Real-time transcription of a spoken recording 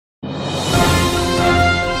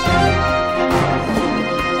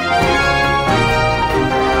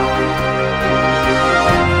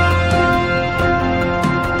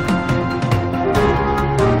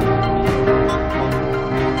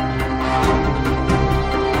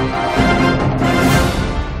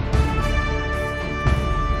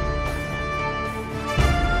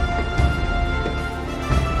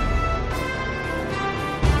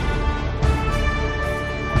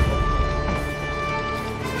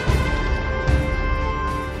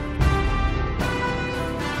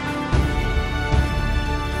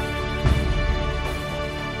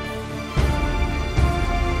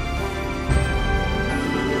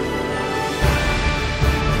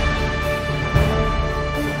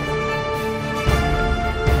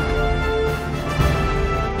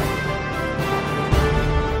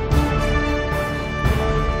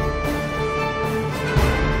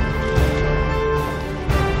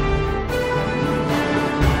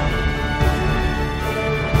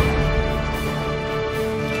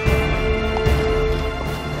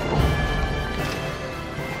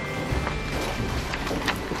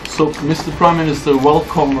So, Mr. Prime Minister,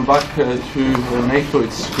 welcome back to NATO.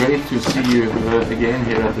 It's great to see you again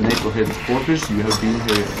here at the NATO headquarters. You have been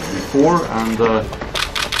here before,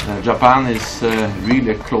 and Japan is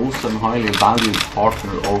really a close and highly valued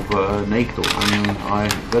partner of NATO. And I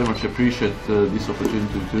very much appreciate this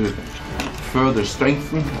opportunity to further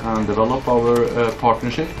strengthen and develop our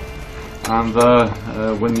partnership. And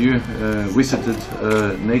when you visited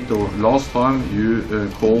NATO last time, you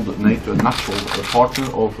called NATO a natural partner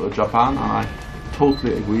of Japan, and I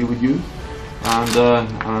totally agree with you.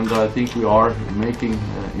 And I think we are making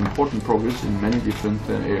important progress in many different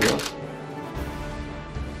areas.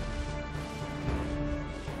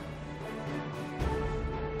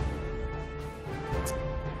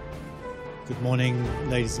 Good morning,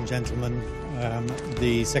 ladies and gentlemen.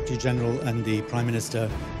 The Secretary General and the Prime Minister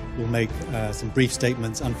will make some brief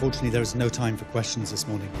statements. Unfortunately, there is no time for questions this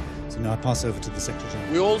morning. So now I pass over to the Secretary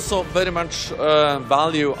General. We also very much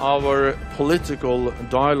value our political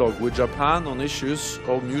dialogue with Japan on issues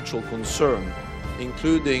of mutual concern,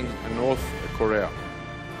 including North Korea.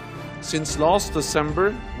 Since last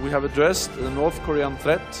December, we have addressed the North Korean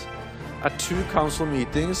threat at 2 Council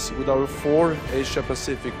meetings with our 4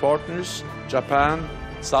 Asia-Pacific partners, Japan,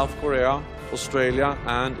 South Korea, Australia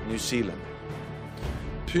and New Zealand.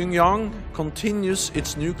 Pyongyang continues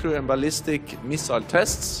its nuclear and ballistic missile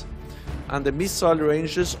tests, and the missile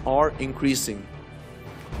ranges are increasing.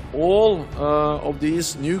 All of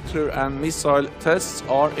these nuclear and missile tests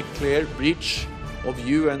are a clear breach of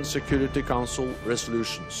UN Security Council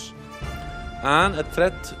resolutions and a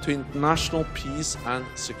threat to international peace and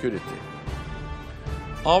security.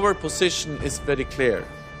 Our position is very clear.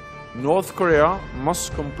 North Korea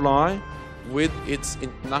must comply with its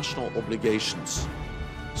international obligations,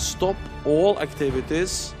 stop all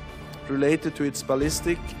activities related to its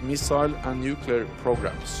ballistic, missile and nuclear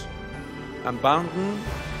programs, abandon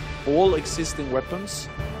all existing weapons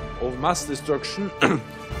of mass destruction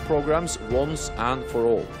programs once and for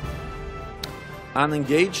all, and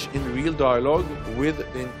engage in real dialogue with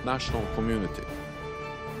the international community.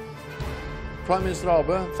 Prime Minister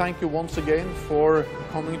Abe, thank you once again for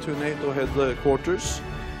coming to NATO headquarters,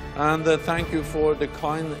 and thank you for the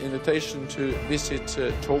kind invitation to visit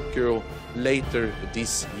Tokyo later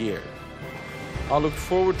this year. I look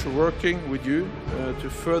forward to working with you to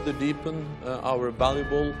further deepen our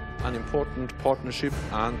valuable and important partnership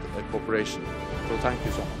and cooperation. So thank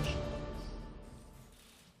you so much.